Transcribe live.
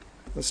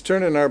Let's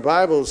turn in our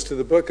Bibles to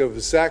the book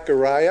of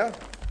Zechariah.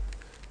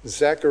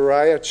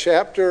 Zechariah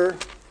chapter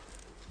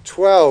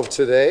 12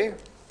 today.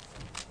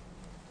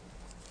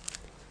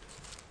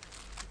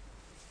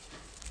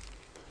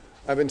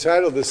 I've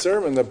entitled the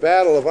sermon, The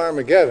Battle of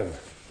Armageddon.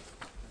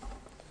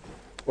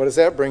 What does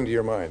that bring to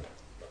your mind?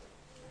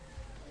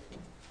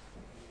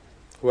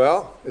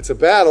 Well, it's a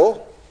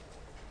battle,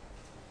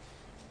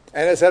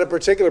 and it's at a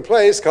particular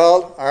place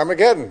called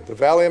Armageddon, the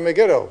Valley of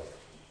Megiddo.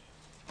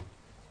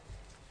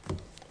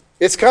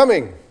 It's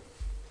coming.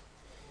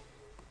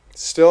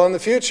 It's still in the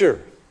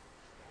future.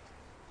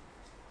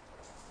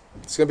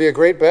 It's going to be a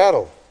great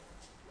battle.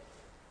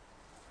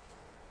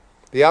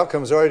 The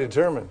outcome's already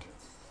determined.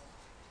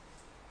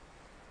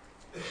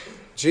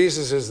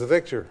 Jesus is the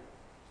victor.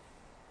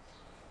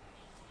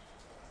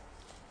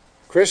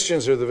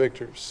 Christians are the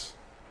victors,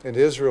 and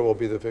Israel will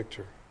be the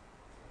victor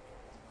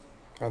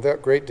on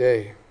that great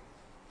day.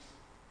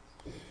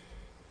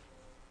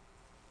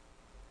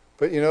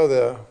 But you know,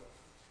 the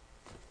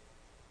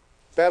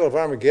Battle of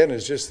Armageddon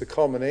is just the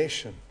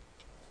culmination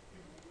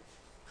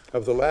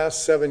of the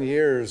last 7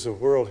 years of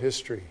world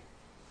history.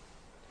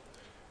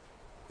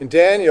 In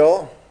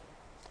Daniel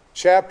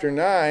chapter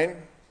 9,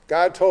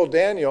 God told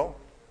Daniel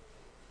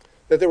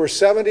that there were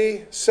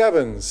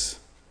 77s,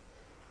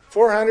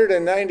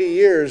 490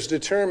 years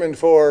determined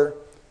for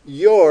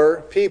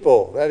your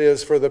people, that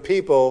is, for the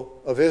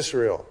people of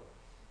Israel.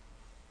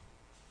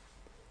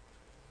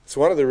 It's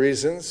one of the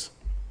reasons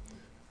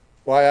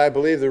why I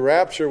believe the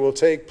rapture will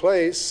take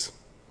place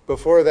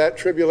before that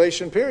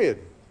tribulation period.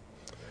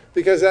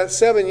 Because that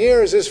 7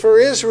 years is for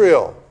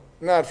Israel,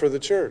 not for the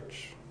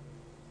church.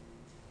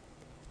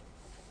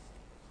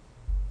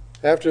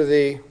 After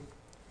the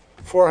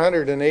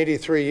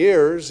 483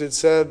 years, it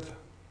said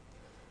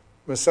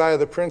Messiah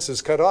the Prince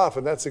is cut off,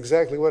 and that's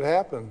exactly what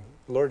happened.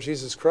 The Lord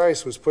Jesus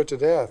Christ was put to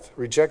death,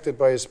 rejected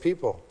by his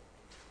people.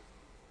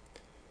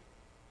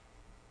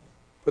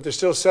 But there's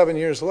still 7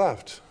 years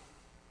left.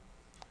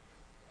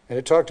 And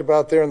it talked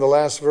about there in the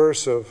last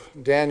verse of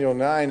Daniel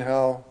 9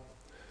 how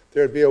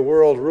there'd be a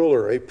world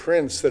ruler, a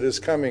prince that is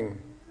coming.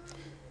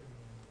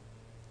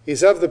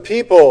 He's of the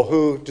people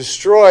who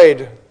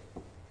destroyed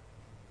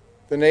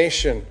the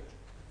nation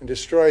and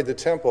destroyed the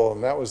temple,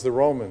 and that was the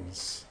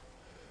Romans.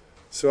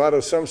 So out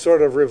of some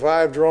sort of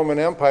revived Roman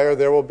Empire,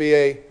 there will be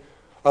a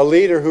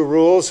leader who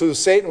rules, who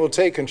Satan will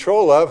take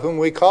control of, whom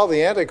we call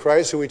the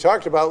Antichrist, who we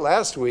talked about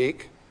last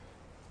week.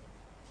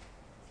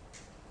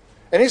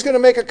 And he's going to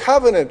make a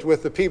covenant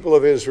with the people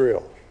of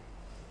Israel.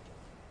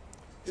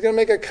 He's going to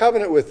make a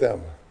covenant with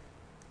them,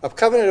 a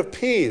covenant of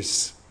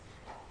peace.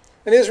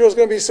 And Israel's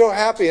going to be so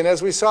happy. And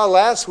as we saw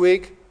last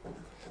week,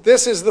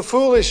 this is the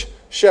foolish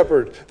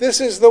shepherd.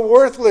 This is the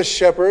worthless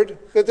shepherd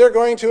that they're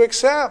going to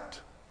accept.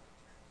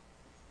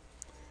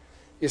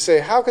 You say,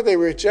 how could they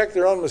reject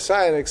their own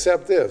Messiah and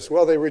accept this?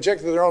 Well, they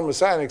rejected their own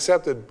Messiah and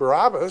accepted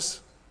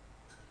Barabbas.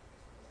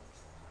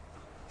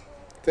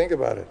 Think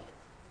about it.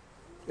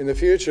 In the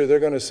future, they're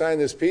going to sign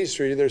this peace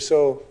treaty they're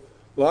so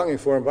longing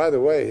for. And by the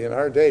way, in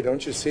our day,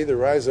 don't you see the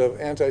rise of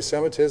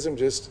anti-Semitism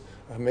just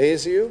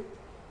amaze you?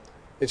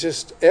 It's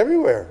just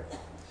everywhere.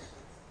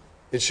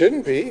 It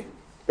shouldn't be,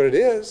 but it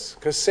is,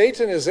 because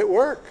Satan is at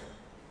work.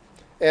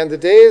 And the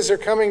days are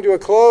coming to a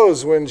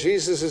close when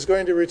Jesus is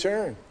going to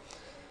return.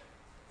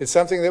 It's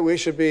something that we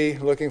should be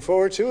looking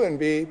forward to and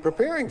be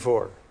preparing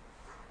for,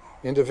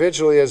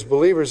 individually as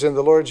believers in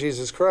the Lord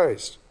Jesus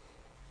Christ.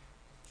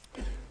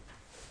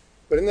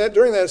 But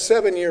during that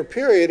 7-year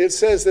period, it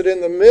says that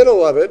in the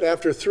middle of it,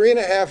 after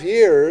 3.5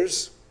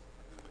 years,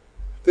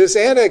 this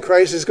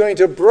Antichrist is going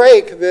to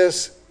break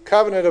this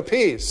covenant of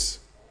peace.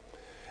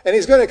 And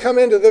he's going to come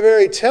into the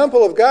very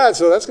temple of God,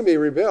 so that's going to be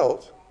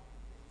rebuilt.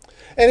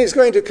 And he's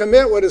going to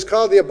commit what is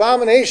called the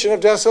abomination of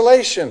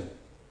desolation,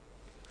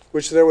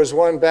 which there was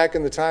one back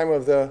in the time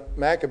of the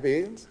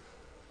Maccabees.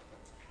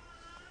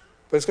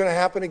 But it's going to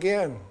happen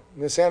again.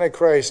 And this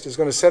Antichrist is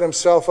going to set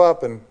himself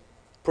up and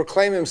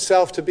proclaim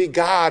himself to be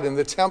God in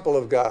the temple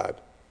of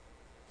God.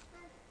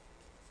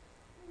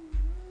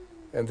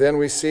 And then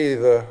we see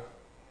the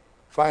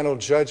final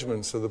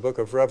judgments of the book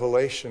of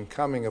Revelation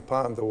coming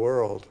upon the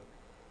world,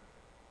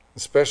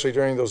 especially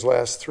during those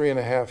last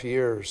 3.5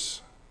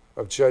 years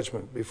of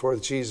judgment before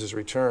Jesus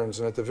returns.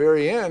 And at the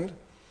very end,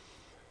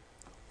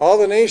 all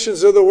the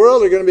nations of the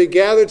world are going to be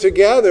gathered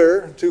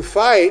together to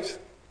fight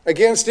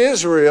against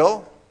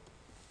Israel.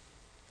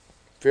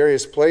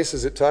 Various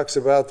places it talks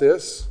about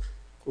this.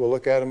 We'll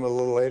look at them a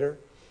little later.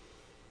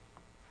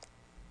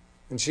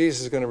 And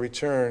Jesus is going to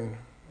return.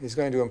 He's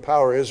going to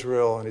empower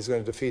Israel, and he's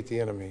going to defeat the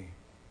enemy.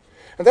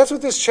 And that's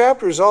what this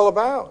chapter is all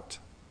about.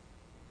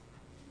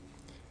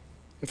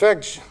 In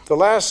fact, the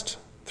last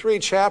 3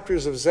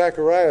 chapters of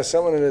Zechariah,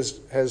 someone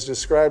has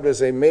described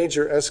as a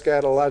major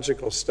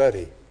eschatological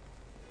study.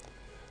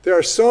 There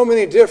are so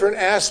many different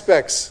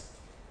aspects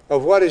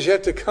of what is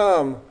yet to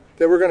come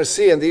that we're going to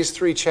see in these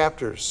 3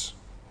 chapters.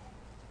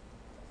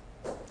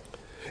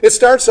 It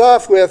starts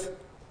off with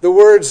the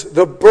words,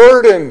 the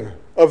burden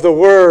of the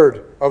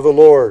word of the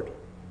Lord.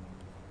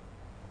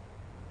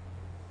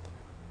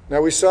 Now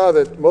we saw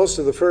that most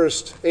of the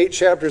first 8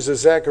 chapters of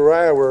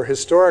Zechariah were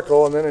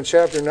historical, and then in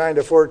chapter 9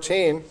 to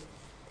 14,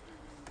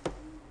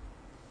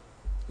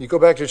 you go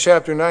back to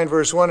chapter 9,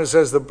 verse 1, it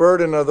says, the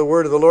burden of the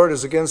word of the Lord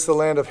is against the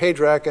land of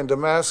Hadrach and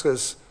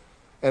Damascus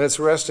and its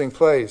resting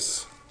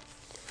place.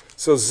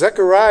 So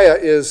Zechariah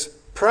is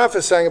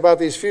prophesying about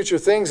these future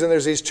things, and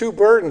there's these 2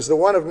 burdens, the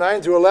one of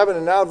 9 through 11,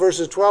 and now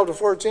verses 12 to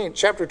 14,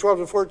 chapter 12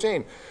 to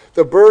 14,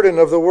 the burden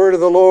of the word of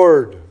the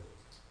Lord.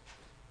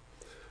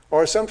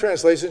 Or some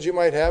translations you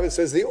might have, it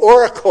says the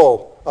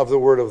oracle of the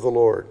word of the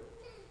Lord.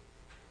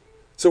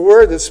 It's a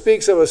word that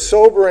speaks of a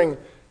sobering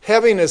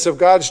heaviness of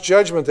God's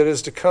judgment that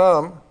is to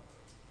come,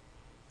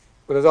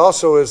 but it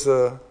also is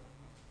the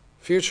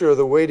future of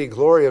the weighty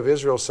glory of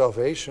Israel's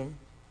salvation.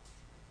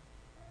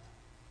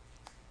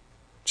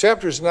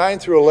 Chapters 9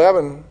 through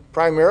 11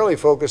 primarily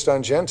focused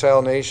on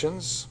Gentile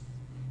nations,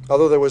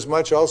 although there was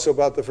much also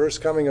about the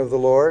first coming of the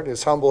Lord,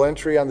 his humble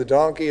entry on the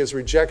donkey, his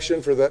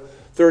rejection for the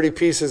 30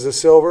 pieces of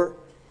silver.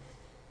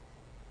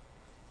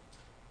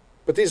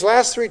 But these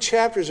last 3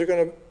 chapters are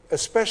going to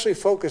especially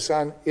focus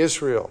on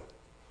Israel.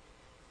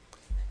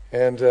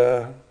 And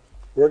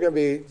we're going to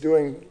be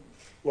doing,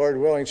 Lord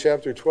willing,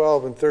 chapter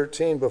 12 and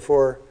 13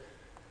 before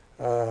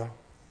our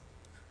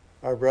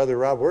brother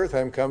Rob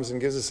Wertheim comes and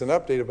gives us an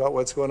update about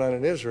what's going on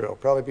in Israel.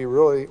 Probably be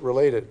really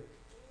related.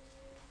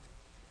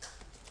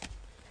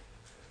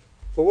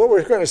 But what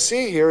we're going to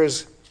see here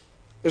is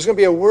there's going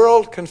to be a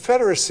world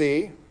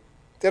confederacy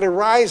that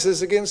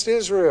arises against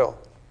Israel.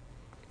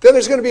 Then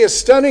there's going to be a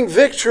stunning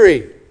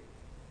victory.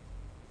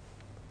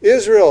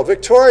 Israel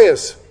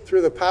victorious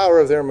through the power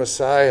of their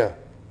Messiah.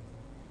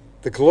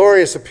 The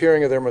glorious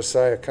appearing of their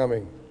Messiah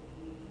coming.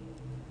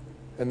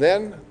 And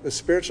then the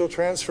spiritual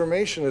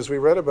transformation, as we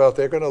read about,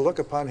 they're going to look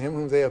upon him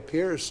whom they have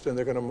pierced, and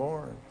they're going to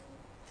mourn.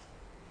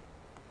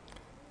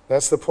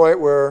 That's the point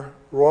where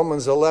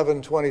Romans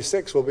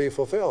 11:26 will be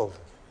fulfilled.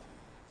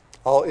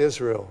 All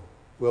Israel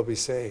will be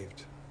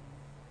saved.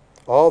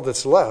 All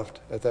that's left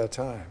at that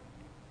time.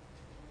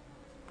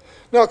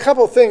 Now, a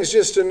couple things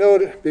just to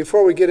note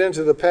before we get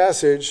into the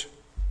passage.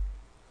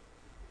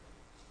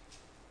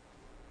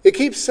 It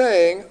keeps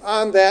saying,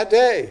 on that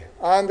day,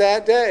 on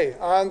that day,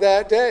 on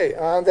that day,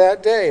 on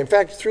that day. In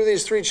fact, through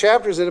these 3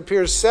 chapters, it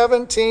appears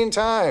 17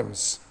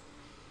 times.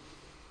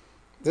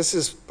 This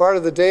is part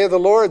of the day of the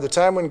Lord, the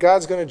time when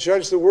God's going to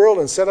judge the world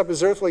and set up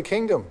his earthly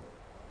kingdom.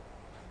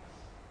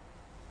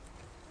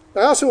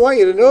 I also want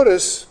you to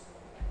notice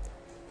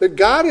that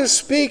God is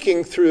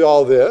speaking through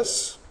all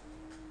this,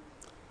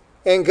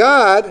 and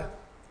God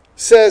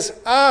says,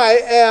 I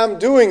am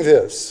doing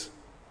this.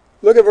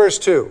 Look at verse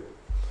 2.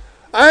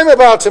 I'm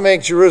about to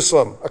make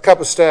Jerusalem a cup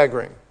of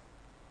staggering.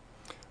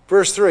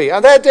 Verse 3,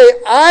 on that day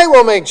I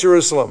will make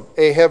Jerusalem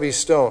a heavy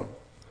stone.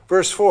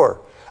 Verse 4,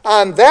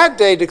 on that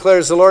day,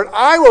 declares the Lord,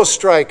 I will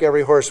strike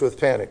every horse with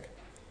panic.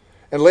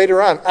 And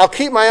later on, I'll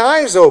keep my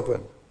eyes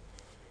open.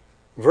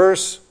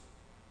 Verse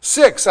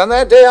 6, on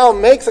that day I'll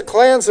make the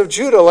clans of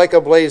Judah like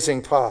a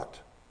blazing pot.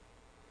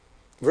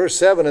 Verse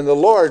 7, and the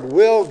Lord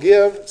will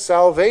give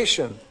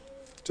salvation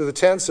to the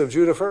tents of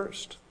Judah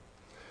first.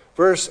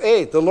 Verse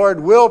 8, the Lord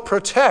will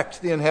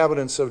protect the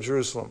inhabitants of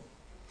Jerusalem.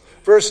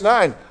 Verse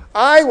 9,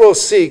 I will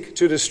seek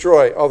to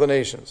destroy all the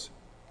nations.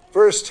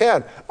 Verse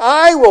 10,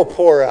 I will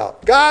pour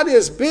out. God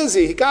is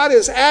busy. God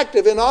is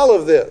active in all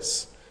of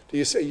this. Do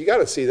you say, you got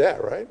to see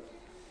that, right?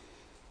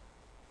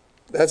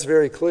 That's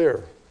very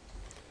clear.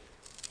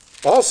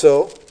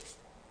 Also,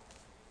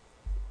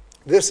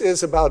 this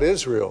is about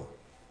Israel.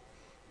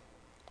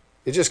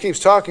 It just keeps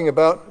talking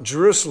about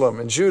Jerusalem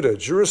and Judah,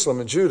 Jerusalem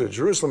and Judah,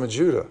 Jerusalem and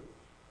Judah.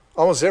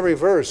 Almost every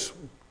verse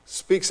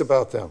speaks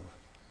about them.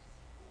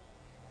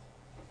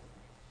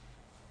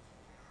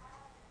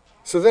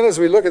 So then as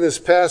we look at this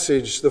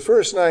passage, the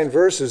first 9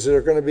 verses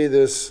are going to be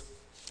this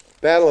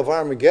Battle of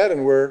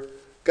Armageddon where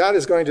God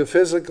is going to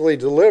physically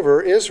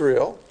deliver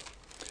Israel.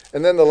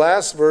 And then the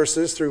last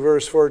verses through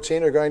verse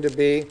 14 are going to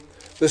be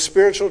the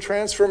spiritual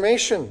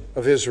transformation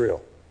of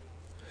Israel.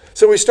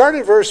 So we start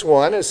at verse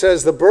 1. It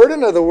says, the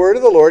burden of the word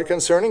of the Lord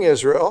concerning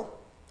Israel.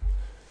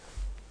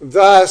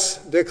 Thus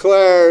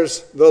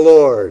declares the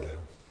Lord.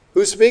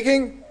 Who's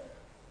speaking?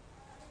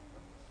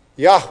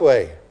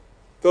 Yahweh,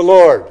 the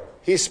Lord.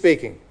 He's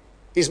speaking.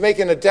 He's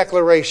making a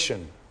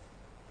declaration.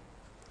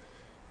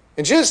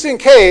 And just in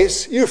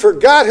case you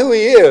forgot who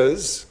he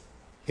is,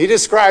 he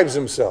describes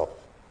himself.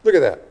 Look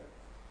at that.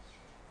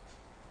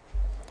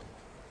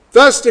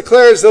 Thus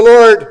declares the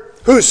Lord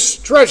who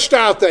stretched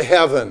out the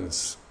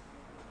heavens.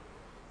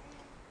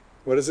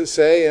 What does it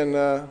say in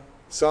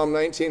Psalm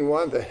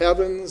 19:1? The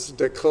heavens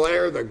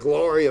declare the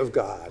glory of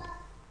God.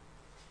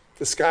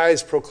 The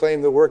skies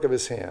proclaim the work of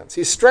his hands.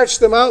 He stretched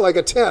them out like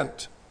a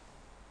tent.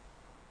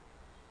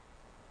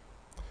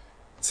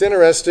 It's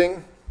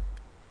interesting.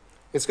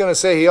 It's going to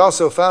say he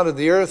also founded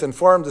the earth and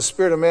formed the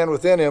spirit of man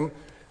within him.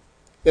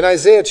 In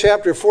Isaiah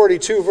chapter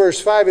 42, verse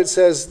 5, it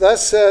says,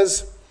 thus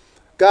says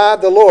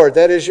God the Lord,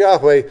 that is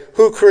Yahweh,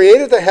 who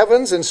created the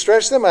heavens and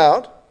stretched them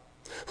out,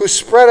 who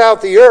spread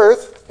out the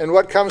earth and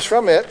what comes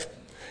from it,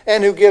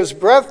 and who gives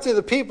breath to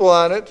the people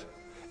on it,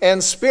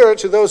 and spirit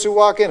to those who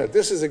walk in it.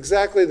 This is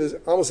exactly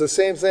almost the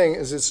same thing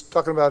as it's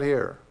talking about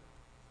here.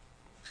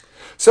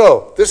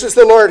 So, this is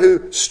the Lord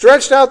who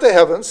stretched out the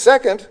heavens.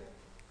 Second,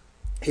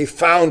 he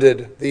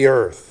founded the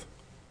earth.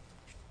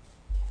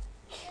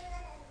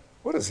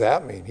 What does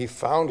that mean? He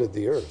founded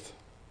the earth.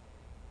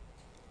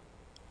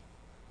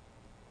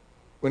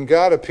 When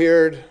God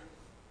appeared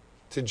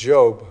to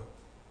Job,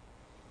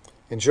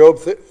 in Job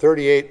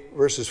 38,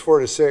 verses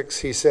 4 to 6,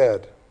 he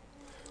said,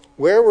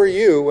 "Where were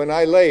you when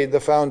I laid the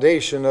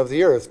foundation of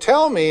the earth?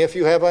 Tell me if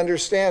you have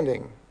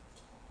understanding.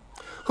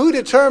 Who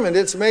determined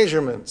its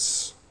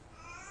measurements?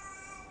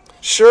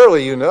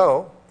 Surely you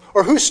know.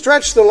 Or who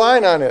stretched the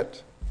line on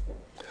it?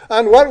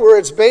 On what were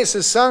its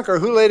bases sunk, or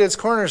who laid its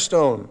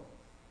cornerstone?"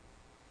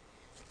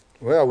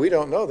 Well, we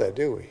don't know that,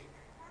 do we?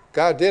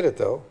 God did it,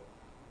 though.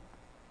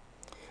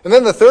 And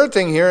then the third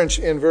thing here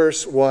in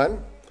verse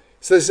 1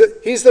 says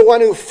that he's the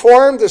one who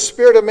formed the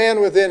spirit of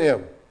man within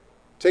him.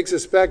 Takes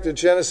us back to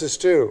Genesis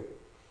 2.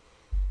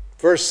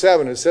 Verse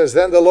 7, it says,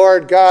 "Then the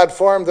Lord God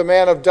formed the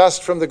man of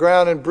dust from the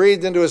ground and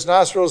breathed into his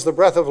nostrils the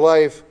breath of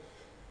life,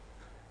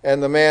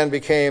 and the man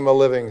became a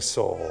living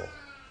soul."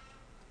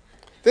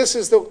 This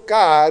is the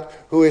God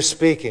who is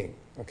speaking,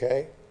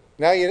 okay?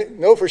 Now you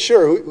know for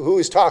sure who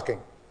is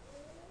talking.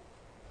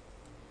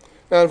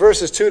 Now in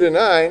verses 2 to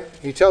 9,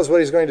 he tells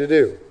what he's going to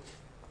do.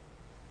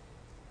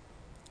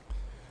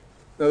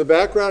 Now the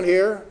background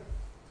here,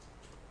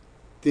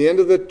 the end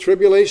of the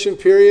tribulation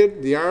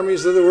period, the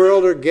armies of the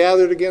world are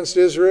gathered against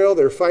Israel.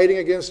 They're fighting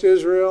against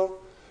Israel.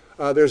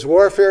 There's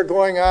warfare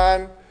going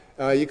on.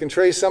 You can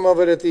trace some of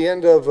it at the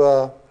end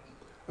of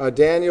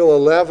Daniel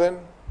 11.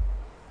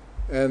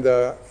 And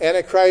the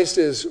Antichrist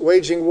is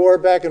waging war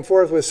back and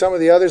forth with some of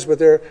the others, but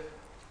their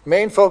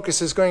main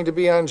focus is going to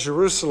be on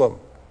Jerusalem.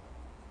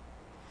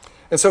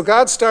 And so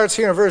God starts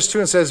here in verse 2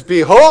 and says,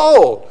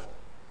 "Behold!"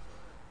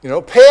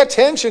 Pay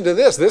attention to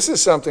this. This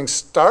is something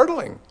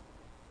startling,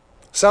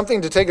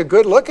 something to take a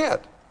good look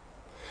at.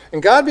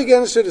 And God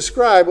begins to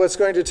describe what's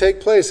going to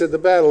take place at the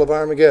Battle of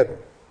Armageddon.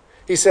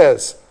 He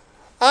says,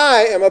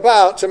 "I am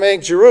about to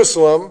make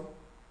Jerusalem,"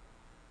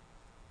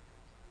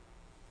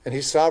 and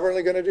he's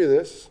sovereignly going to do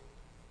this.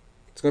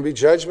 It's going to be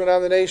judgment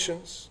on the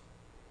nations.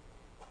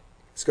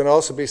 It's going to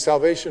also be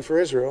salvation for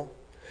Israel.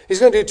 He's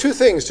going to do two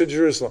things to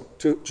Jerusalem.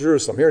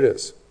 Here it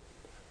is.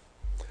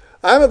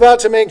 "I'm about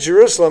to make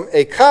Jerusalem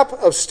a cup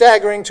of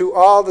staggering to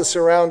all the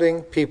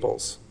surrounding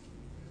peoples."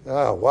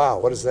 Oh, wow,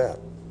 what is that?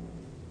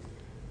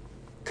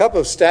 Cup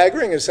of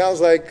staggering, it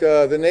sounds like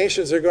the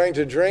nations are going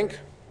to drink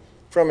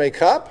from a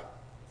cup,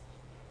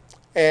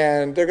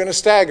 and they're going to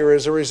stagger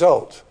as a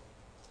result.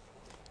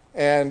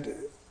 And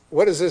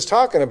what is this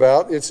talking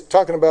about? It's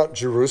talking about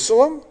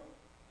Jerusalem.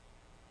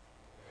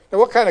 Now,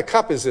 what kind of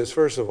cup is this,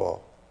 first of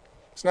all?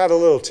 It's not a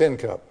little tin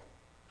cup.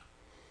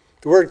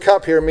 The word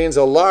cup here means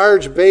a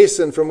large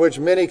basin from which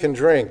many can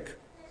drink.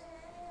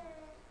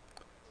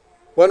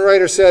 One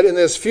writer said, in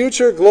this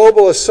future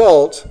global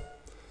assault,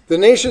 the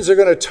nations are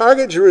going to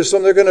target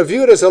Jerusalem. They're going to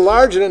view it as a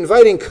large and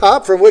inviting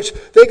cup from which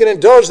they can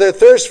indulge their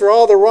thirst for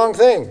all the wrong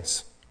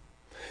things.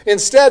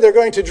 Instead, they're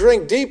going to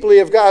drink deeply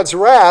of God's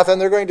wrath, and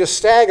they're going to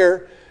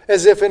stagger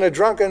as if in a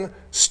drunken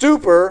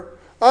stupor,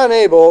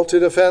 unable to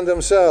defend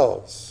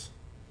themselves.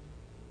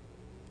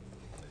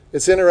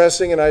 It's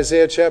interesting in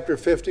Isaiah chapter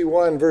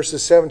 51,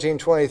 verses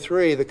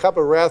 17-23, the cup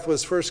of wrath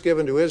was first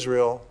given to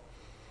Israel.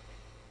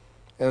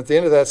 And at the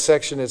end of that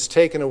section, it's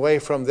taken away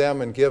from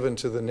them and given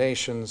to the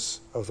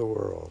nations of the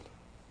world.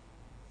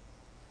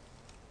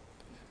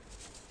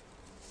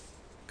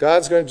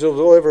 God's going to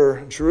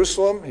deliver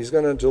Jerusalem. He's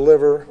going to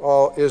deliver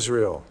all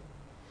Israel.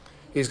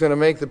 He's going to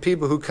make the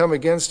people who come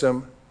against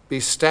him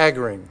be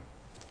staggering.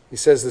 He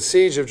says the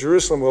siege of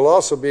Jerusalem will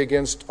also be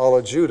against all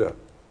of Judah.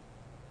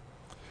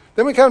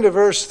 Then we come to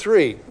verse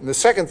 3, and the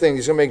second thing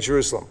he's going to make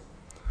Jerusalem.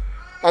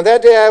 "On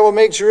that day I will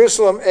make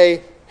Jerusalem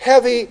a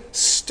heavy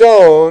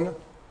stone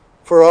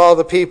for all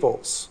the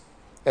peoples,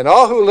 and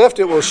all who lift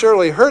it will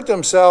surely hurt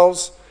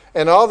themselves,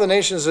 and all the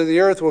nations of the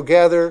earth will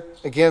gather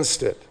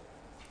against it."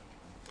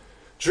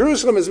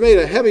 Jerusalem is made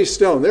a heavy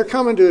stone. They're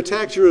coming to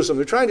attack Jerusalem.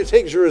 They're trying to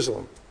take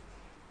Jerusalem.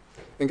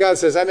 And God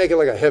says, "I make it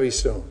like a heavy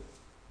stone."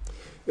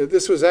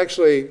 This was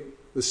actually,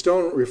 the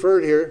stone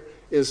referred here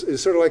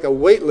is sort of like a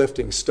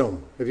weightlifting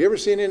stone. Have you ever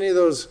seen any of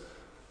those?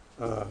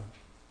 I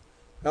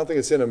don't think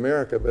it's in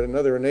America, but in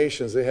other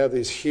nations, they have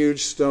these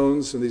huge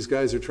stones, and these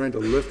guys are trying to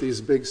lift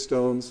these big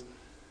stones.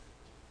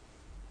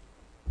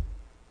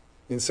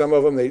 In some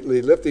of them, they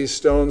lift these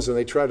stones, and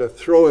they try to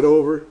throw it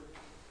over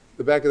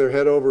the back of their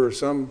head over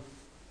some,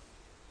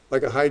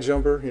 like a high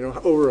jumper,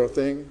 over a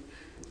thing.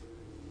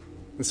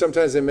 And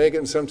sometimes they make it,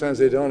 and sometimes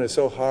they don't. It's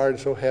so hard,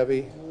 so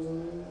heavy.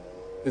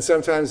 And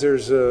sometimes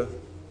there's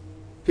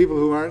people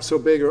who aren't so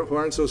big or who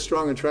aren't so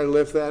strong and try to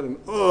lift that, and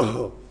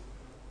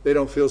they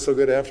don't feel so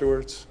good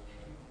afterwards.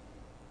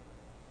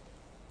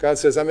 God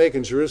says, "I'm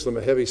making Jerusalem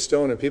a heavy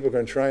stone, and people are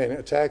going to try and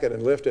attack it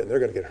and lift it, and they're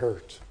going to get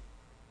hurt."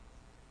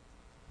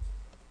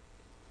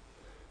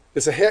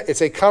 It's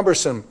a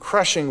cumbersome,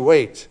 crushing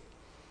weight.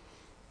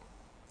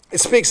 It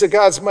speaks of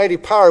God's mighty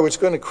power, which is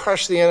going to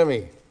crush the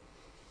enemy.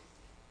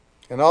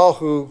 And all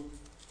who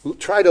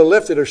try to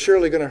lift it are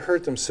surely going to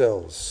hurt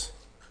themselves.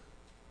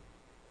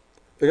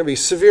 They're going to be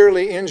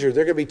severely injured.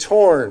 They're going to be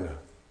torn.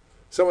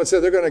 Someone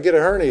said they're going to get a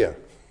hernia.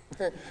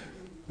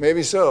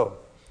 Maybe so.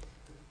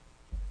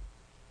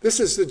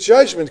 This is the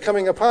judgment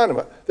coming upon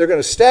them. They're going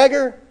to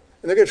stagger,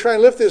 and they're going to try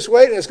and lift this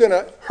weight, and it's going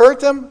to hurt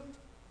them.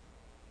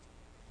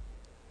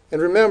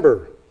 And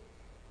remember,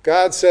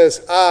 God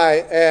says,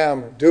 I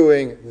am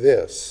doing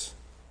this.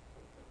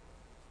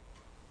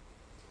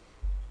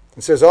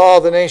 It says all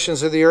the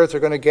nations of the earth are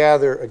going to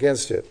gather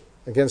against it,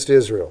 against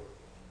Israel.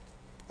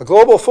 A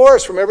global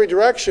force from every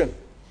direction.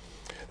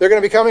 They're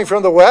going to be coming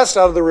from the west,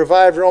 out of the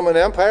revived Roman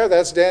Empire.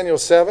 That's Daniel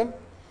 7.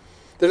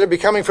 They're going to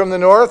be coming from the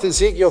north,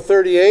 Ezekiel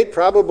 38,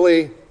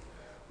 probably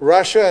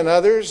Russia and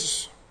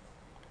others.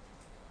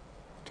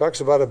 Talks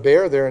about a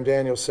bear there in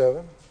Daniel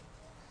 7.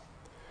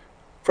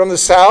 From the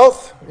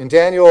south in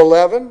Daniel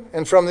 11,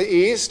 and from the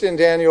east in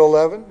Daniel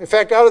 11. In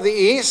fact, out of the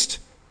east,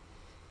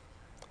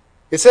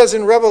 it says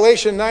in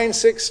Revelation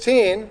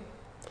 9:16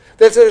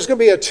 that there's going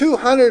to be a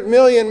 200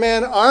 million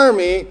man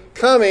army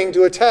coming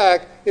to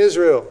attack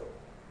Israel.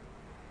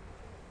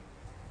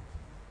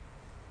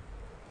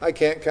 I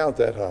can't count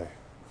that high.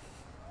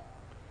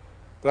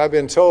 But I've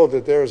been told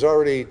that there's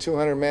already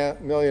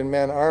 200 million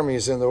man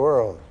armies in the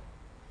world,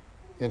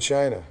 in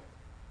China.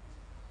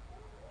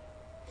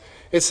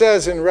 It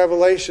says in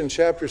Revelation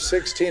chapter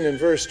 16 and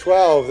verse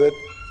 12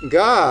 that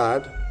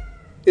God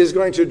is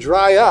going to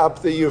dry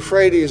up the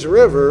Euphrates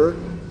River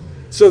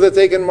so that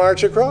they can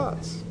march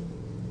across.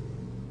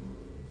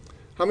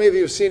 How many of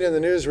you have seen in the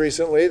news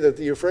recently that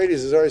the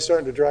Euphrates is already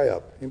starting to dry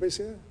up? Anybody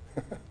see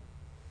that?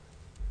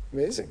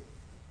 Amazing.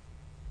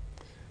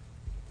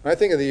 When I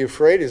think of the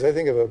Euphrates, I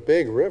think of a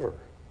big river.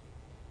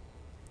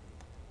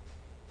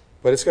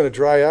 But it's going to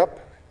dry up,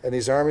 and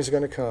these armies are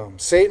going to come.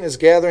 Satan is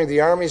gathering the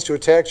armies to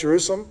attack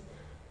Jerusalem.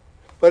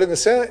 But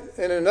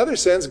in another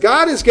sense,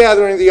 God is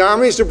gathering the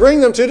armies to bring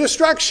them to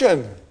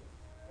destruction.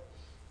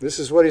 This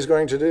is what he's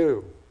going to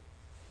do.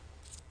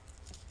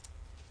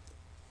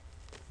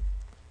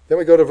 Then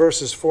we go to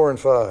verses 4 and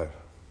 5.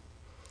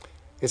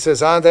 It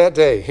says, on that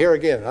day, here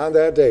again, on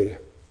that day,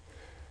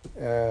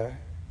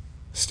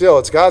 still,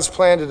 it's God's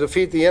plan to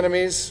defeat the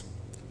enemies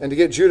and to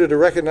get Judah to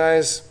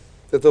recognize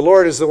that the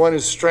Lord is the one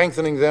who's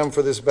strengthening them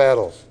for this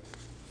battle.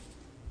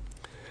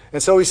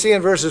 And so we see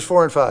in verses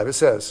 4 and 5, it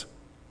says,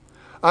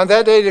 on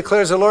that day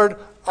declares the Lord,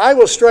 I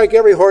will strike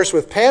every horse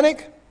with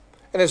panic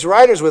and its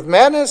riders with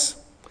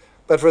madness,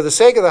 but for the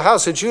sake of the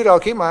house of Judah, I'll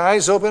keep my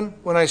eyes open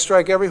when I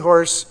strike every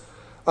horse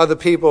of the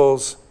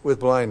peoples with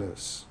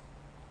blindness.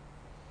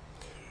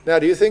 Now,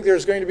 do you think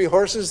there's going to be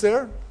horses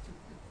there?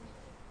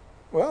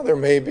 Well, there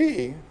may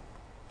be.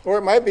 Or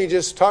it might be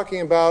just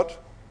talking about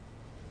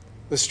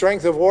the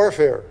strength of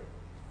warfare.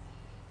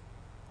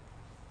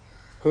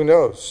 Who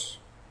knows?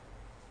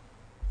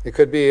 It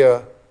could be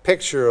a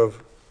picture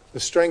of the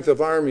strength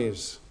of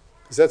armies,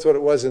 because that's what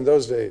it was in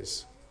those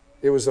days.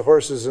 It was the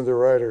horses and the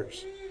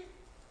riders.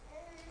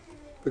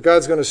 But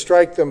God's going to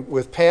strike them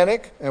with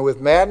panic and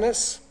with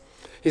madness.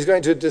 He's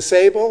going to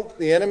disable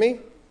the enemy.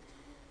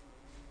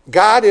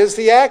 God is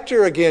the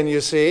actor again,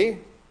 you see.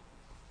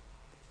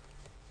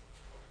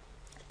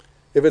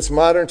 If it's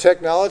modern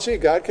technology,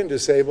 God can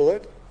disable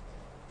it.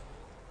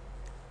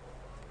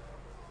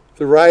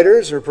 The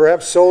riders, or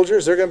perhaps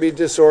soldiers, they're going to be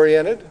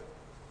disoriented.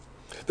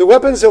 The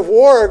weapons of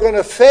war are going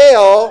to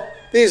fail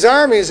these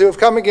armies who have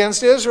come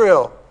against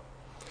Israel.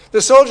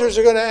 The soldiers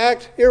are going to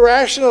act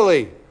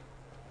irrationally.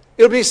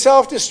 It'll be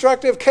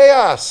self-destructive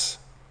chaos.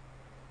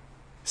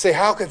 Say,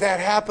 how could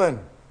that happen?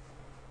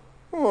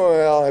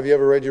 Well, have you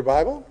ever read your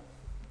Bible?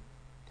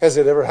 Has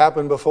it ever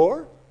happened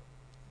before?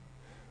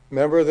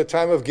 Remember the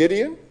time of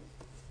Gideon?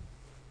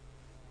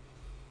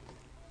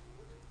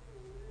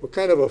 What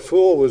kind of a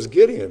fool was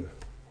Gideon?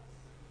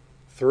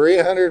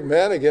 300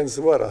 men against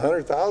what,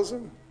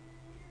 100,000?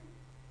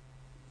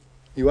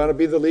 You want to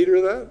be the leader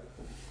of that?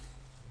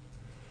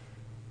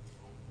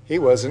 He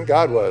wasn't,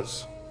 God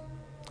was.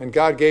 And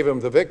God gave him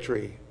the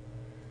victory.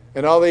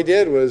 And all they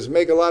did was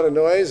make a lot of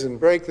noise and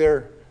break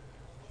their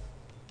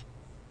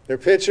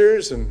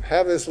pitchers and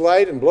have this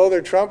light and blow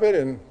their trumpet,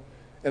 and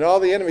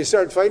all the enemies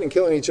started fighting and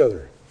killing each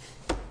other.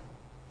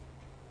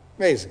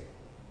 Amazing.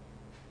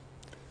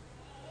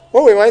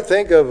 Well, we might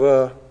think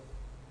of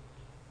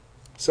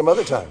some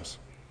other times.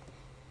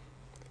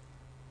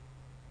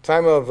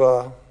 Time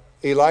of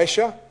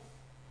Elisha.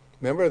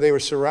 Remember, they were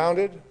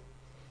surrounded.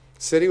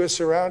 The city was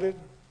surrounded.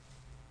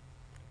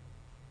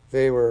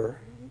 They were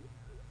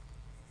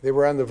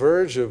on the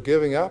verge of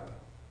giving up.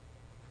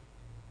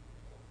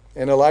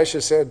 And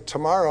Elisha said,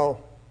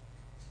 tomorrow,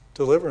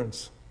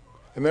 deliverance.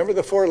 Remember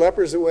the 4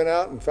 lepers that went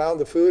out and found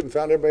the food and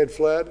found everybody had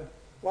fled?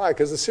 Why?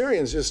 Because the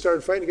Syrians just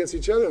started fighting against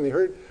each other, and they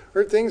heard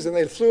things and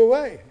they flew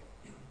away.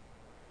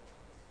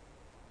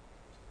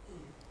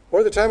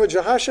 Or the time of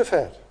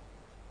Jehoshaphat.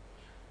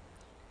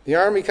 The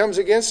army comes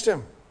against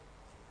him.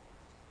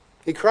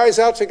 He cries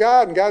out to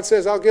God, and God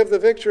says, I'll give the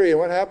victory. And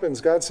what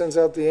happens? God sends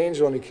out the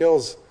angel, and he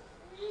kills,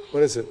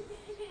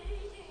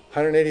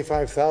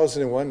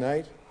 185,000 in one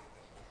night?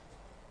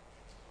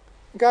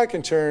 God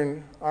can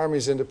turn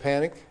armies into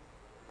panic.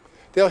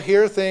 They'll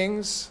hear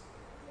things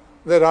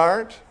that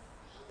aren't,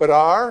 but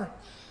are,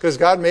 because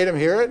God made them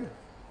hear it.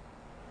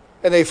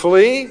 And they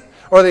flee,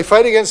 or they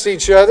fight against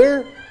each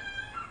other.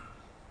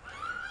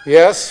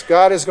 Yes,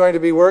 God is going to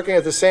be working.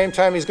 At the same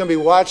time, he's going to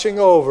be watching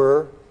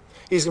over.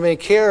 He's going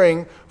to be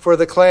caring for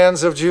the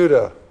clans of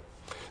Judah.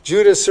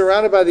 Judah is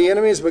surrounded by the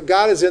enemies, but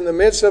God is in the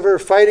midst of her,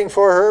 fighting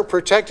for her,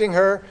 protecting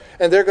her,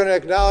 and they're going to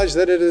acknowledge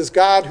that it is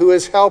God who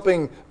is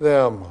helping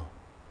them.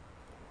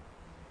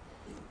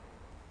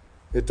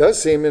 It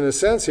does seem, in a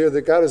sense here,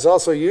 that God is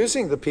also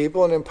using the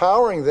people and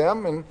empowering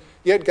them, and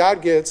yet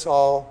God gets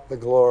all the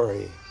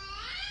glory.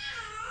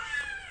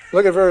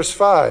 Look at verse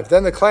 5.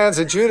 Then the clans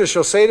of Judah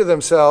shall say to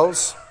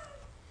themselves,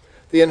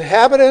 the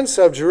inhabitants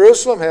of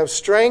Jerusalem have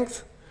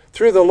strength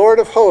through the Lord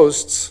of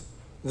hosts,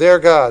 their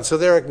God. So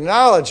they're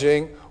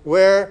acknowledging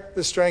where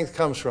the strength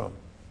comes from.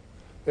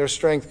 Their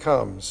strength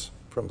comes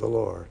from the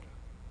Lord.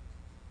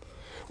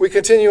 We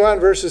continue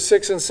on verses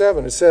 6 and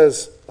 7. It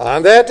says,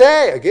 on that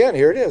day, again,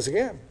 here it is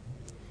again.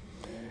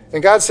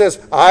 And God says,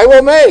 I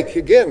will make,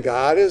 again,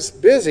 God is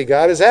busy,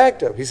 God is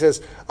active. He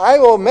says, I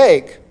will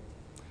make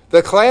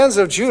the clans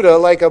of Judah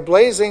like a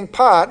blazing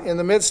pot in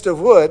the midst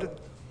of wood,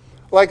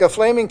 like a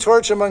flaming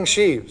torch among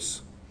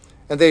sheaves.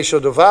 And they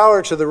shall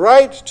devour to the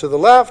right, to the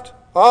left,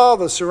 all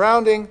the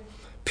surrounding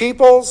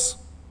peoples,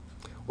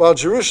 while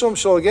Jerusalem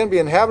shall again be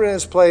inhabited in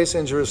its place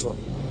in Jerusalem.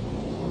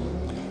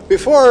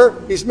 Before,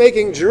 he's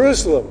making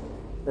Jerusalem,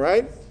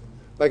 right?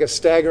 Like a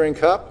staggering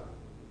cup,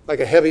 like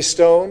a heavy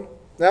stone.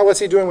 Now what's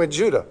he doing with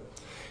Judah?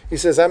 He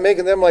says, I'm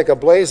making them like a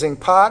blazing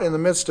pot in the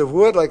midst of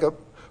wood, like a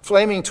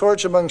flaming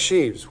torch among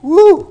sheaves.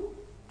 Woo!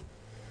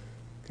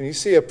 Can you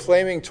see a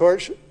flaming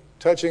torch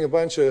touching a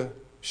bunch of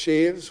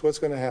sheaves? What's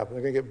going to happen?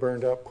 They're going to get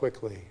burned up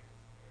quickly.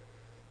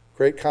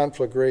 Great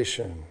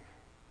conflagration.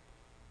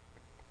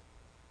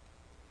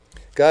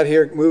 God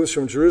here moves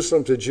from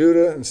Jerusalem to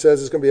Judah and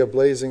says it's going to be a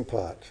blazing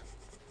pot.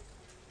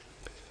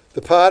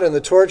 The pot and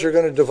the torch are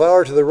going to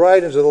devour to the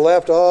right and to the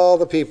left all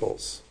the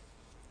peoples.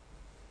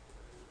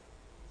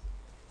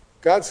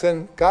 God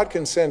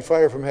can send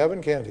fire from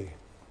heaven, can't he?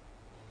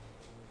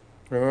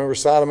 Remember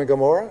Sodom and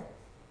Gomorrah?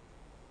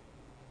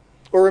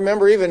 Or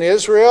remember even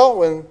Israel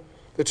when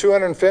the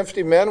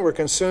 250 men were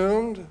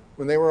consumed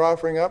when they were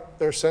offering up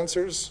their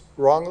censers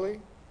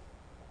wrongly?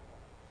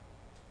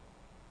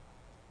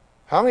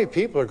 How many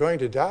people are going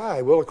to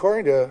die? Well,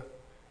 according to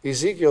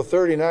Ezekiel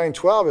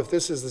 39:12, if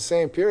this is the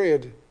same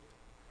period,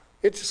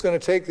 it's just going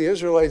to take the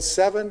Israelites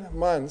 7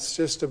 months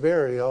just to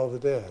bury all the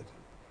dead.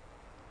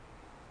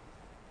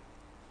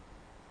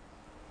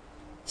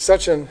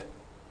 Such an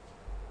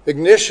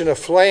ignition of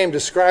flame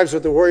describes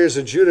what the warriors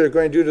of Judah are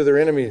going to do to their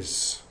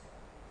enemies.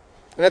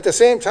 And at the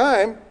same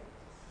time,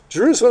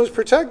 Jerusalem is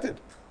protected.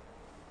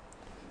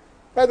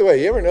 By the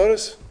way, you ever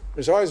notice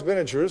there's always been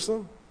a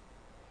Jerusalem?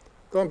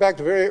 Going back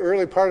to the very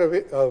early part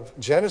of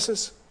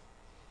Genesis.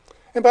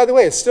 And by the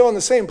way, it's still in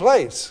the same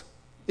place.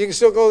 You can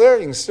still go there.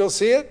 You can still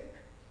see it.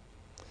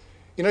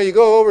 You know, you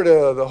go over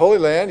to the Holy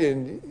Land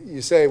and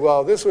you say,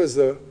 well, this was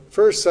the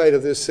first site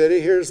of this city.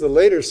 Here's the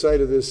later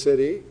site of this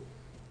city.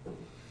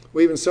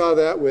 We even saw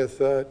that with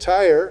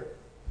Tyre.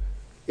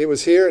 It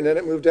was here and then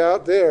it moved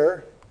out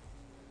there.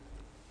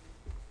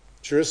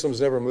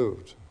 Jerusalem's never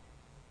moved.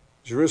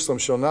 Jerusalem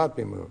shall not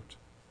be moved.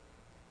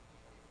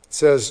 It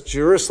says,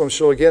 Jerusalem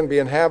shall again be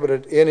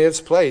inhabited in its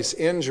place,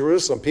 in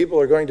Jerusalem. People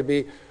are going to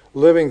be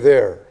living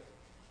there.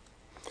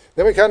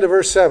 Then we come to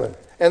verse 7.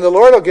 And the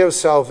Lord will give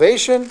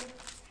salvation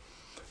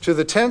to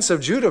the tents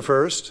of Judah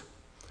first,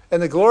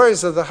 and the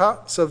glories of the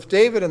house of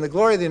David and the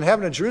glory of the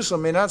inhabitant of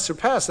Jerusalem may not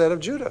surpass that of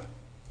Judah.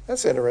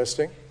 That's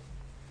interesting.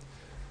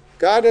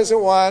 God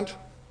doesn't want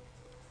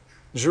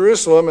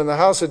Jerusalem and the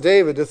house of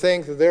David to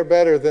think that they're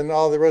better than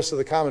all the rest of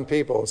the common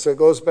people. So it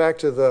goes back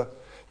to the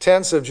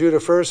tents of Judah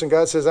first, and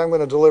God says, I'm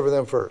going to deliver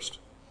them first.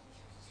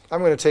 I'm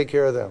going to take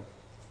care of them.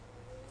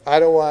 I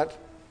don't want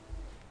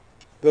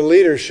the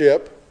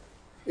leadership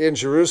in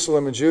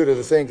Jerusalem and Judah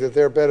to think that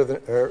they're better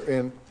than, or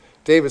in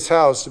David's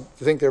house to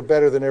think they're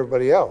better than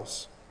everybody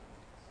else.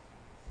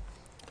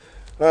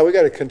 We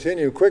got to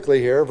continue quickly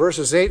here.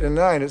 Verses 8 and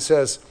 9, it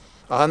says,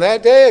 on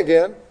that day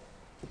again,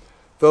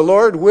 the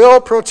Lord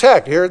will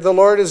protect. Here the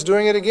Lord is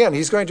doing it again.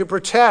 He's going to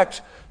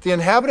protect the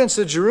inhabitants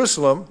of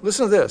Jerusalem.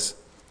 Listen to this.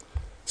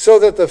 So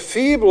that the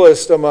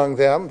feeblest among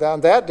them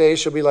on that day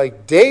shall be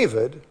like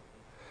David.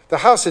 The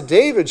house of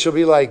David shall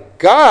be like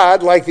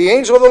God, like the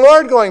angel of the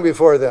Lord going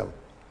before them.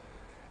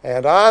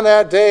 And on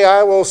that day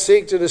I will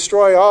seek to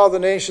destroy all the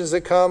nations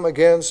that come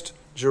against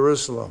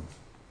Jerusalem.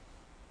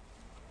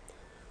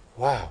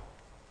 Wow.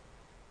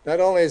 Not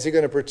only is he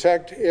going to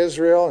protect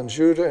Israel and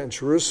Judah and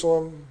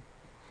Jerusalem.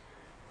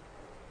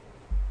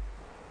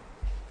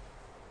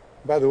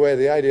 By the way,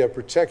 the idea of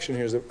protection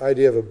here is the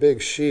idea of a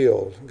big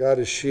shield. God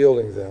is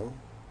shielding them.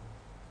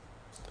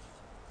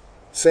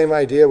 Same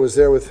idea was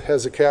there with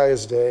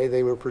Hezekiah's day.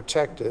 They were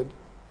protected.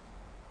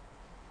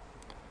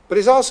 But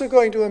he's also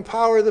going to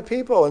empower the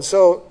people. And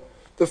so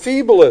the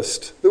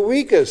feeblest, the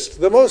weakest,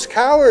 the most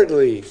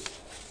cowardly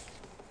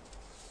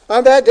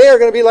on that day are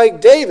going to be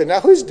like David.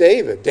 Now, who's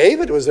David?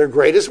 David was their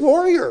greatest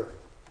warrior.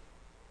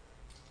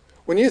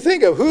 When you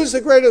think of who's the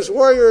greatest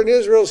warrior in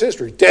Israel's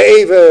history,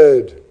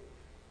 David.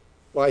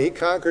 Why, he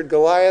conquered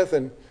Goliath,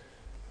 and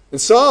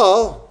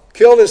Saul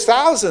killed his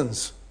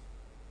thousands.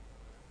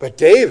 But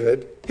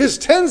David, his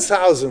tens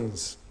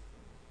thousands.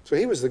 So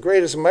he was the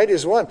greatest and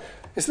mightiest one.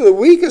 And so the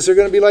weakest are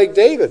going to be like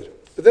David.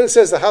 But then it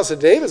says the house of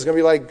David is going to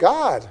be like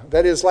God.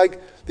 That is,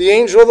 like the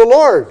angel of the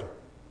Lord.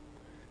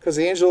 Because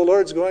the angel of the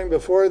Lord is going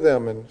before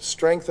them and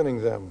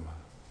strengthening them.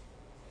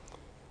 You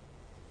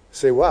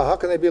say, wow, how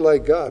can they be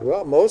like God?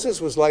 Well,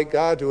 Moses was like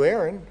God to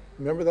Aaron.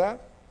 Remember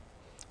that?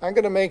 I'm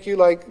going to make you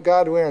like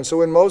God to Aaron. So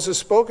when Moses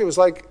spoke, it was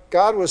like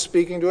God was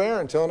speaking to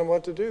Aaron, telling him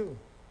what to do.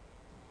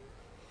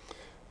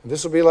 And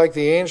this will be like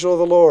the angel of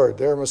the Lord,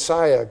 their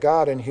Messiah,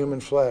 God in human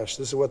flesh.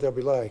 This is what they'll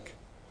be like.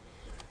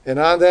 And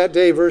on that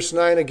day, verse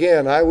 9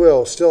 again, I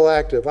will, still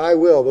active, I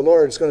will, the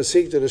Lord is going to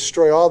seek to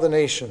destroy all the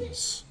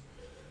nations.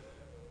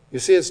 You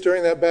see, it's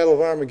during that Battle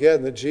of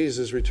Armageddon that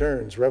Jesus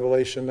returns,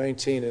 Revelation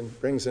 19, and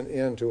brings an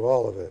end to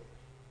all of it.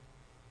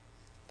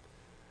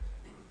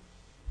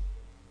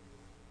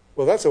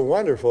 Well, that's a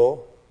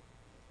wonderful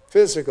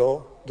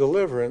physical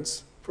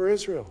deliverance for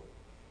Israel.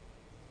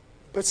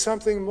 But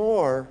something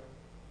more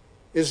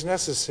is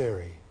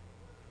necessary.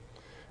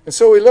 And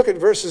so we look at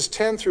verses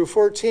 10 through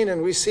 14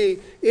 and we see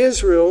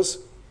Israel's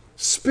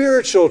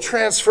spiritual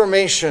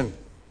transformation.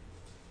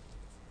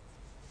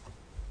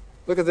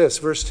 Look at this,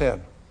 verse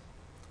 10.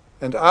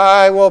 And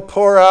I will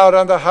pour out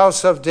on the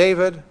house of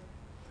David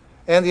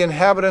and the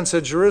inhabitants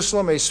of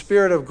Jerusalem a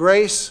spirit of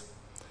grace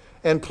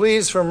and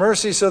pleas for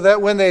mercy, so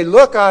that when they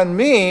look on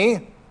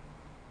me,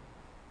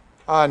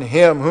 on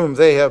him whom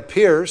they have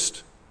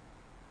pierced,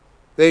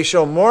 they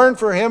shall mourn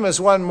for him as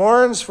one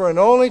mourns for an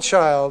only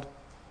child,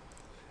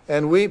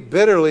 and weep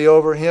bitterly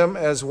over him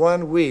as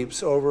one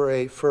weeps over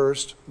a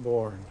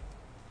firstborn.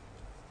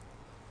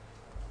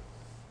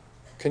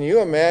 Can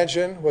you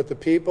imagine what the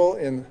people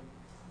in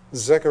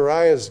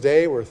Zechariah's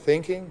day were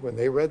thinking when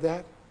they read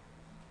that?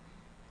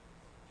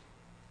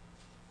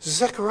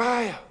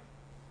 Zechariah,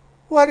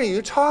 what are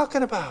you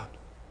talking about?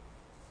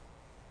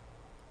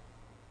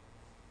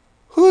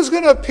 Who's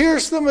going to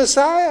pierce the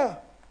Messiah?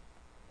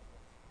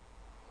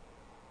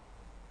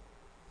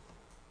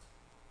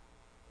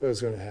 It was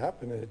going to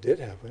happen, and it did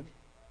happen.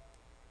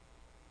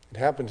 It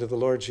happened to the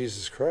Lord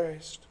Jesus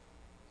Christ.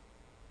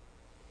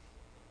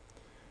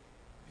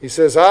 He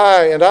says,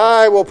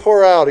 I will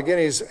pour out. Again,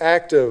 he's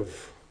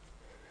active.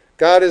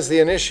 God is the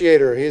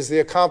initiator. He's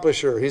the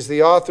accomplisher. He's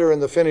the author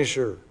and the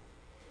finisher.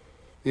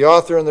 The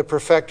author and the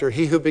perfecter.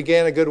 He who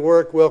began a good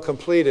work will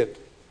complete it.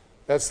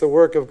 That's the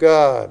work of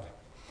God.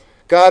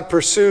 God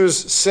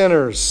pursues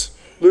sinners.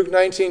 Luke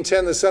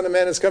 19:10, the Son of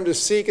Man has come to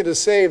seek and to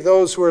save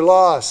those who are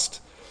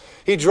lost.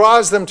 He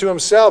draws them to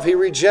himself. He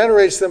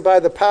regenerates them by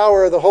the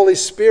power of the Holy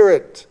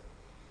Spirit.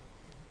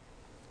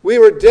 We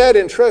were dead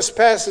in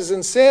trespasses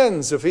and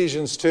sins,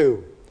 Ephesians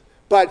 2.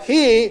 But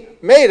he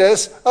made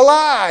us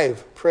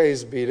alive.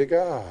 Praise be to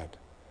God.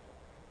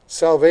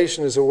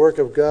 Salvation is a work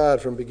of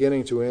God from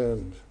beginning to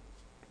end.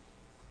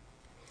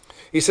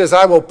 He says,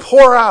 I will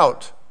pour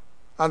out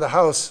on the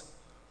house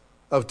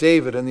of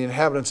David and the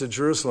inhabitants of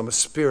Jerusalem a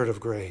spirit of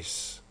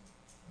grace.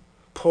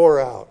 Pour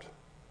out.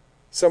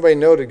 Somebody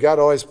noted God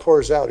always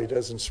pours out, he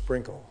doesn't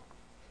sprinkle.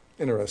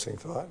 Interesting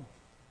thought.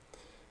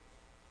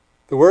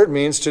 The word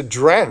means to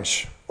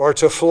drench or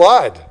to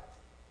flood.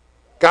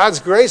 God's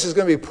grace is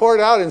going to be poured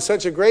out in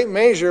such a great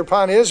measure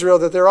upon Israel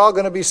that they're all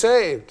going to be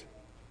saved.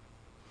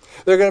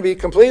 They're going to be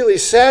completely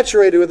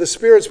saturated with the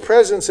Spirit's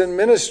presence and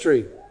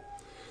ministry.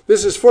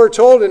 This is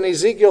foretold in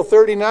Ezekiel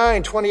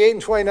 39, 28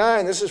 and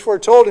 29. This is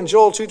foretold in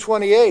Joel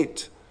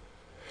 2:28.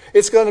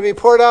 It's going to be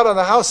poured out on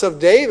the house of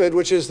David,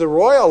 which is the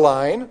royal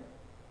line,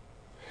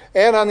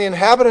 and on the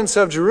inhabitants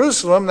of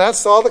Jerusalem,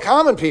 that's all the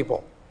common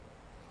people.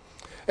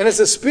 And it's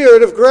a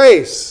spirit of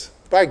grace.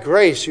 By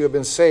grace you have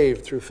been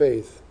saved through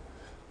faith.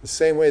 The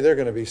same way they're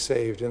going to be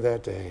saved in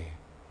that day.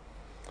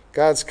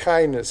 God's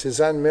kindness, his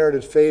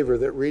unmerited favor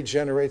that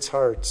regenerates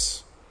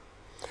hearts.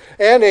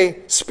 And a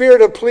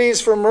spirit of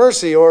pleas for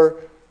mercy or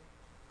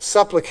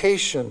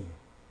supplication.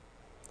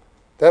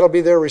 That'll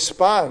be their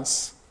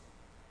response,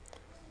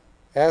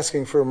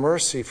 asking for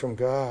mercy from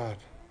God.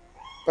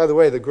 By the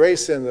way, the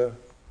grace and the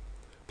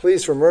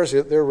pleas for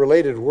mercy, they're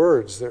related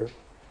words. They're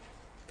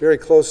very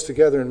close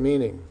together in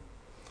meaning.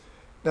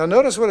 Now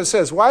notice what it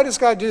says. Why does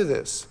God do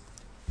this?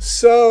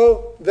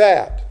 So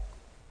that.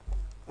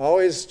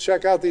 Always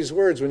check out these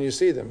words when you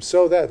see them.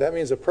 So that. That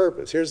means a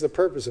purpose. Here's the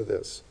purpose of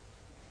this.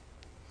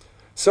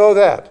 So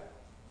that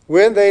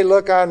when they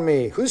look on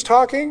me. Who's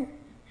talking?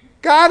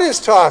 God is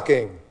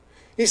talking.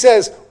 He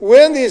says,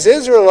 when these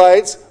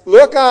Israelites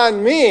look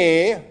on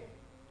me, and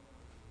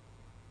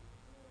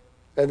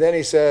then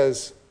he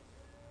says,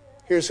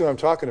 here's who I'm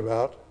talking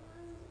about,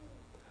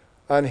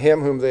 on him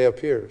whom they have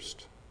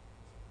pierced.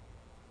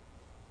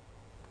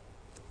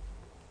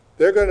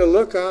 They're going to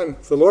look on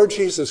the Lord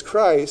Jesus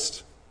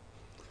Christ,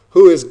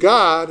 who is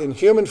God in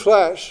human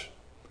flesh.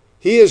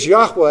 He is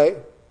Yahweh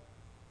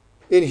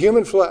in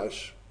human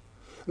flesh.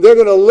 They're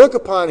going to look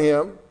upon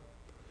him.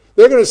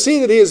 They're going to see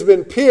that he has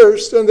been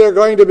pierced, and they're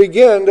going to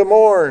begin to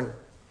mourn.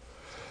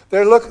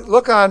 They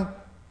look on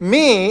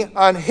me,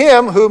 on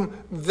him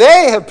whom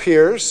they have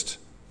pierced,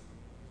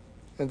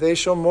 and they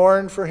shall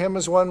mourn for him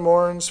as one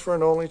mourns for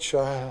an only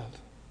child.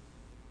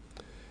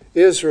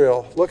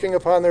 Israel, looking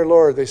upon their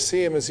Lord, they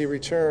see him as he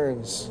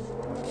returns.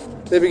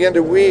 They begin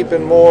to weep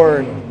and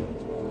mourn.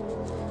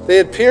 They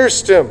had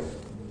pierced him.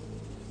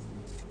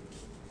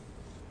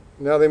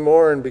 Now they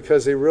mourn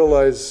because they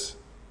realize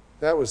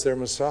that was their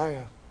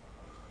Messiah.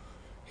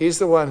 He's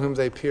the one whom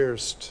they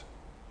pierced.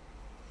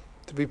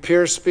 To be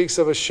pierced speaks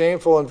of a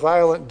shameful and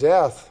violent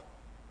death.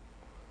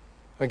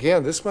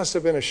 Again, this must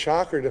have been a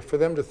shocker for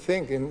them to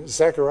think in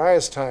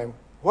Zechariah's time.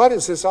 What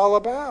is this all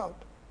about?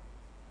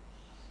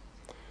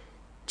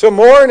 To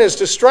mourn is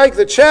to strike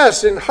the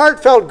chest in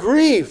heartfelt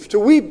grief. To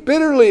weep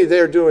bitterly,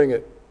 they're doing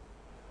it,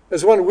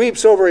 as one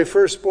weeps over a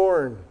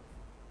firstborn.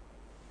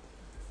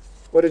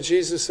 What did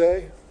Jesus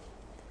say?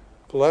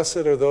 Blessed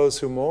are those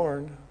who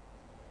mourn,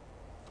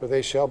 for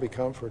they shall be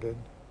comforted.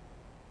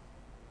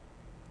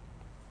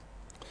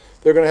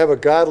 They're going to have a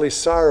godly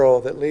sorrow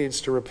that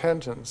leads to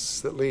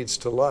repentance, that leads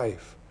to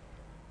life,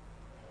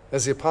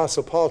 as the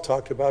Apostle Paul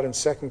talked about in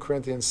 2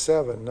 Corinthians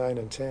 7, 9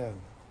 and 10.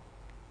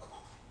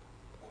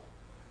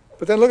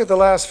 But then look at the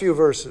last few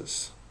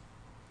verses.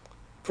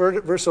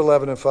 Verse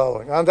 11 and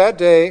following. On that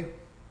day,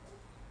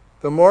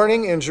 the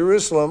mourning in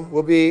Jerusalem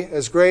will be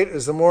as great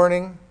as the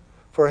mourning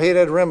for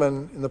Hadad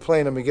Rimmon in the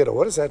plain of Megiddo.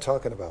 What is that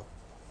talking about?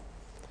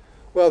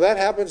 Well, that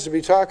happens to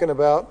be talking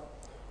about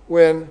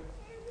when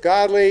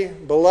godly,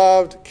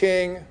 beloved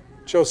King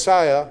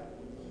Josiah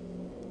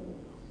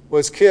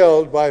was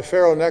killed by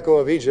Pharaoh Necho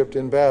of Egypt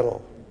in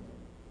battle.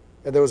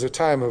 And there was a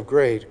time of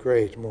great,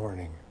 great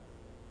mourning.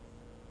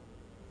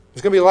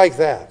 It's going to be like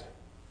that.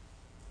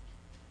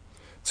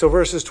 So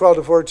verses 12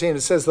 to 14,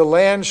 it says, the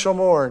land shall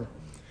mourn,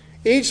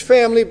 each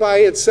family by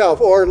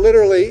itself, or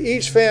literally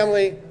each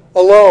family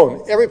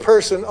alone, every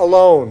person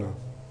alone.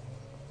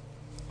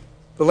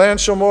 The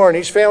land shall mourn,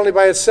 each family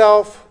by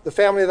itself, the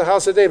family of the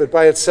house of David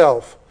by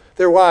itself,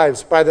 their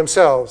wives by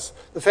themselves,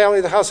 the family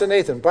of the house of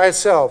Nathan by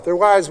itself, their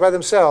wives by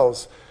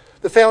themselves,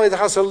 the family of the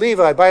house of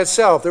Levi by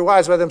itself, their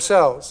wives by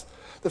themselves,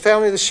 the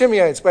family of the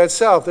Shimeites by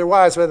itself, their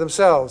wives by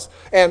themselves,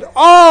 and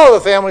all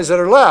the families that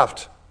are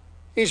left,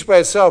 each by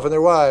itself and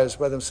their wives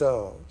by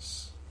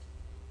themselves.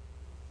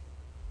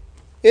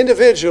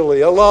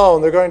 Individually,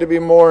 alone, they're going to be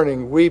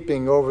mourning,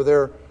 weeping over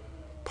their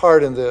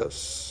part in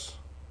this.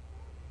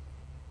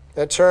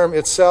 That term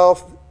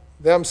itself,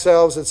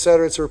 themselves,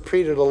 etc., it's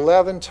repeated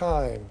 11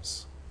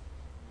 times.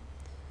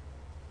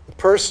 The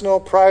personal,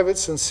 private,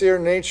 sincere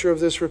nature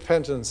of this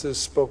repentance is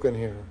spoken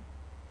here.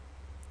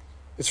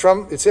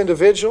 It's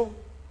individual.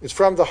 It's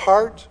from the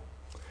heart.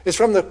 It's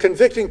from the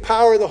convicting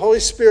power of the Holy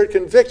Spirit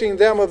convicting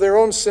them of their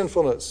own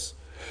sinfulness.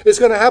 It's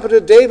going to happen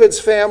to David's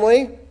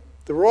family,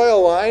 the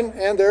royal line,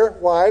 and their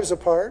wives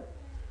apart.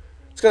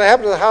 It's going to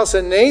happen to the house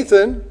of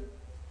Nathan,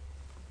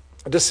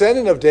 a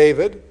descendant of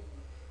David.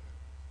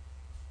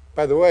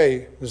 By the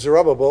way,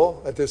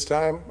 Zerubbabel at this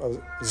time, of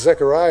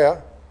Zechariah,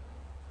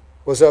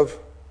 was of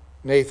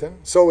Nathan.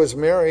 So was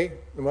Mary,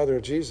 the mother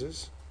of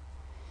Jesus.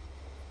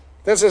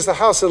 Then says the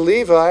house of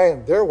Levi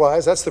and their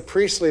wives. That's the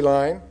priestly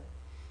line.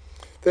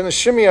 Then the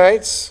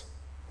Shimeites,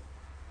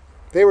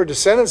 they were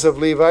descendants of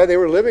Levi. They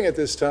were living at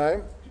this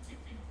time.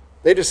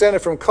 They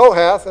descended from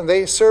Kohath, and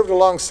they served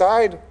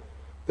alongside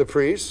the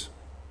priests.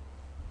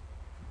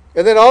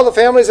 And then all the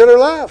families that are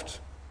left.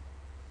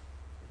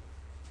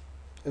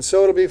 And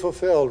so it'll be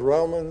fulfilled,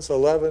 Romans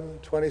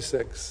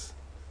 11:26.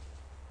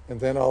 And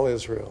then all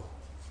Israel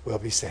will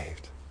be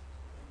saved.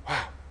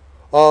 Wow.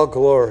 All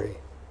glory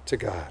to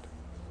God.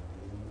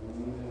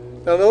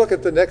 Now look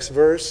at the next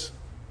verse,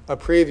 a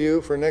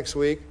preview for next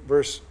week,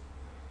 verse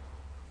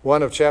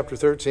 1 of chapter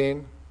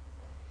 13.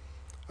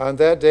 On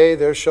that day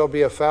there shall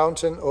be a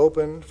fountain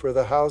opened for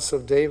the house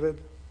of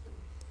David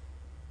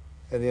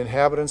and the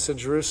inhabitants of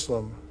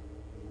Jerusalem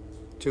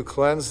to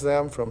cleanse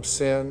them from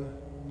sin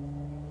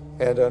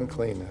and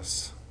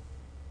uncleanness.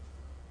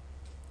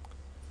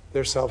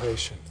 Their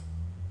salvation.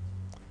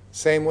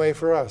 Same way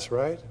for us,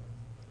 right?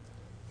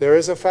 There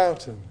is a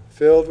fountain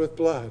filled with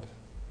blood,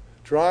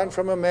 drawn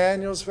from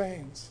Emmanuel's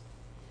veins,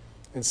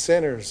 and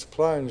sinners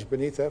plunge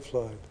beneath that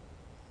flood,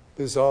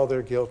 lose all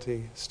their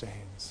guilty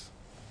stains.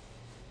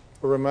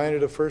 We're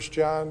reminded of 1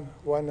 John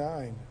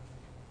 1:9.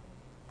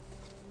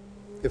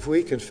 If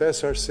we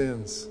confess our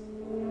sins,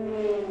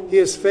 he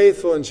is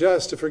faithful and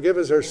just to forgive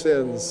us our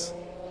sins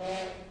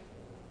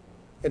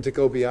and to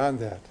go beyond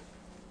that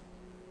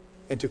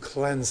and to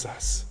cleanse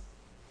us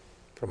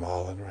from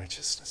all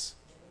unrighteousness.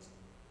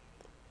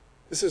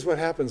 This is what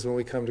happens when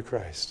we come to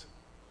Christ.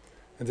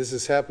 And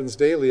this happens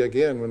daily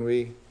again when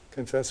we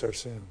confess our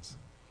sins.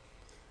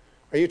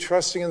 Are you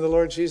trusting in the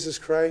Lord Jesus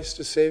Christ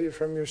to save you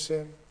from your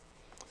sin?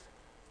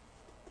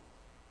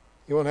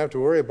 You won't have to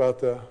worry about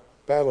the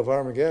Battle of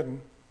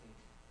Armageddon.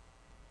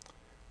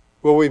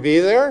 Will we be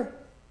there?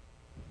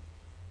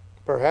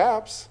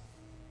 Perhaps.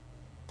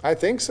 I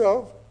think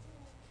so.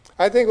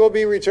 I think we'll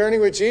be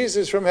returning with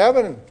Jesus from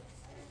heaven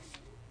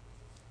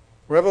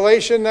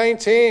Revelation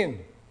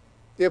 19,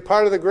 be a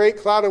part of the great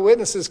cloud of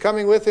witnesses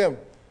coming with him.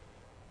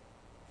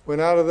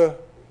 When out of the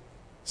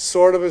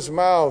sword of his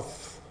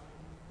mouth,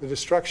 the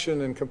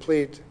destruction and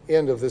complete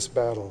end of this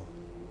battle.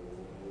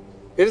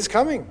 It is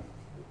coming.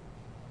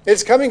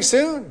 It's coming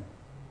soon.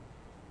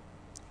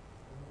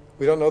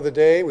 We don't know the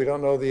day, we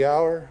don't know the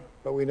hour,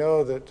 but we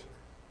know that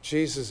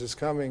Jesus is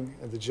coming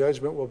and the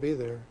judgment will be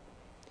there.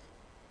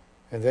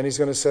 And then he's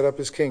going to set up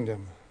his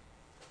kingdom.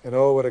 And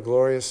oh, what a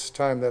glorious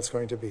time that's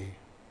going to be.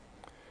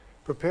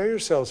 Prepare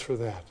yourselves for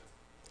that.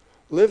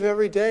 Live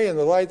every day in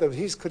the light that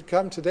he could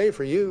come today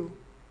for you.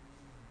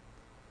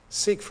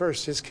 Seek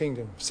first his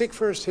kingdom. Seek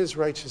first his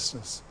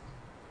righteousness.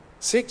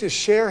 Seek to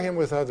share him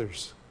with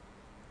others.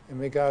 And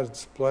may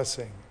God's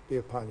blessing be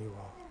upon you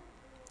all.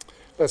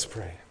 Let's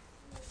pray.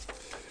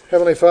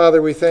 Heavenly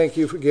Father, we thank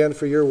you again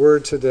for your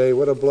word today.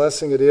 What a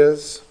blessing it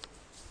is.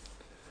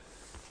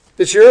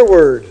 It's your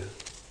word.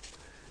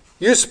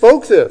 You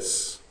spoke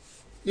this.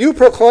 You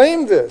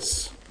proclaimed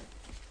this.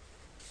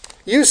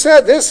 You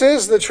said this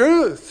is the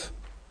truth.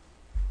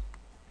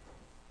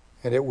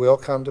 And it will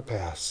come to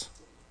pass.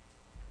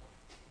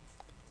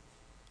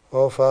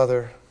 Oh,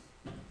 Father,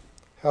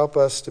 help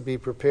us to be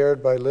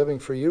prepared by living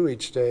for you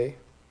each day,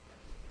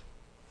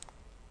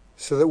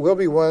 so that we'll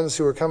be ones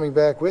who are coming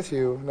back with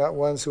you, not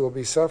ones who will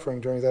be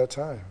suffering during that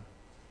time.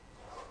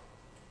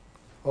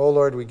 Oh,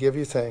 Lord, we give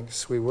you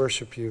thanks. We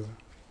worship you.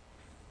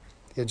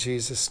 In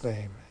Jesus'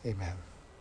 name, amen.